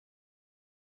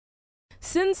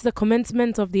Since the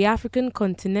commencement of the African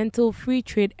Continental Free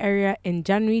Trade Area in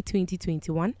January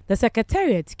 2021, the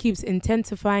Secretariat keeps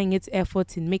intensifying its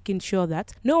efforts in making sure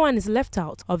that no one is left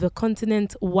out of the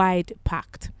continent-wide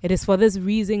pact. It is for this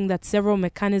reason that several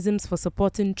mechanisms for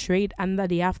supporting trade under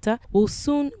the AfCFTA will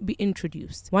soon be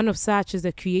introduced. One of such is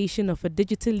the creation of a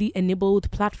digitally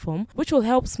enabled platform which will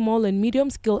help small and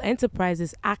medium-scale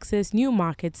enterprises access new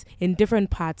markets in different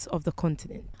parts of the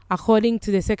continent. According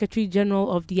to the Secretary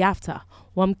General of the AfCFTA,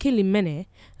 Wamkeli Mene,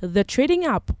 the trading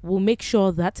app will make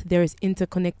sure that there is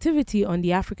interconnectivity on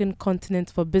the African continent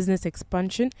for business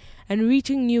expansion and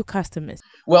reaching new customers.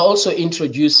 We're also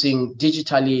introducing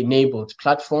digitally enabled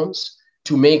platforms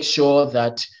to make sure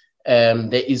that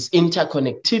there is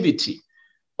interconnectivity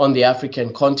on the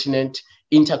African continent,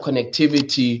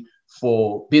 interconnectivity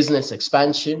for business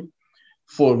expansion,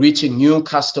 for reaching new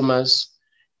customers.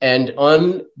 And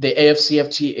on the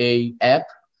AfCFTA app,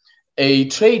 a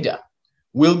trader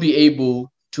will be able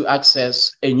to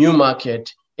access a new market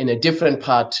in a different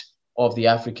part of the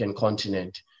African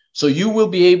continent. So you will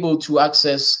be able to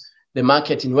access the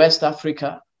market in West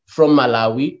Africa from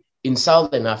Malawi in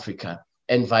Southern Africa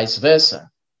and vice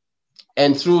versa.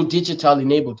 And through digital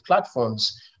enabled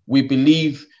platforms, we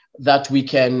believe that we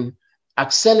can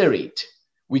accelerate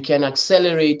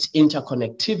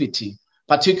interconnectivity,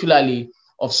 particularly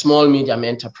of small, medium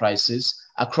enterprises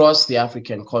across the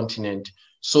African continent,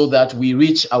 so that we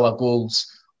reach our goals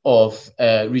of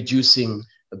reducing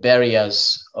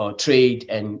barriers or trade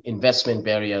and investment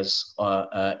barriers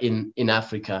in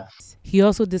Africa. He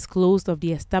also disclosed of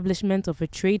the establishment of a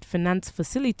trade finance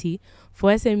facility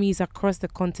for SMEs across the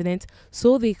continent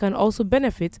so they can also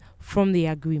benefit from the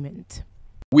agreement.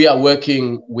 We are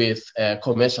working with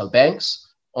commercial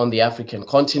banks on the African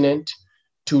continent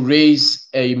to raise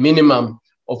a minimum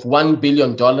of $1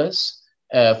 billion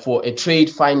for a trade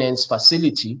finance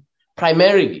facility,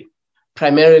 primarily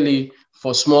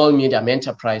for small, medium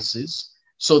enterprises,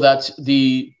 so that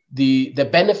the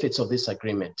benefits of this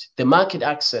agreement, the market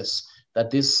access that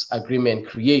this agreement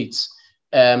creates,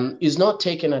 is not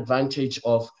taken advantage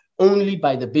of only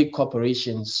by the big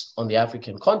corporations on the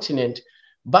African continent,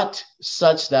 but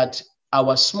such that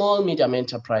our small, medium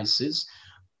enterprises,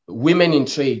 women in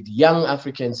trade, young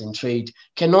Africans in trade,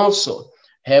 can also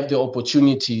have the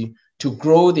opportunity to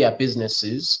grow their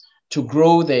businesses, to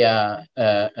grow their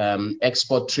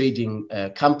export trading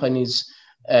companies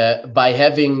by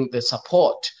having the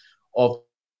support of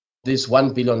this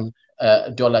 $1 billion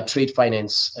trade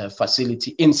finance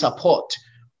facility in support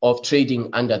of trading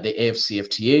under the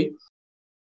AfCFTA.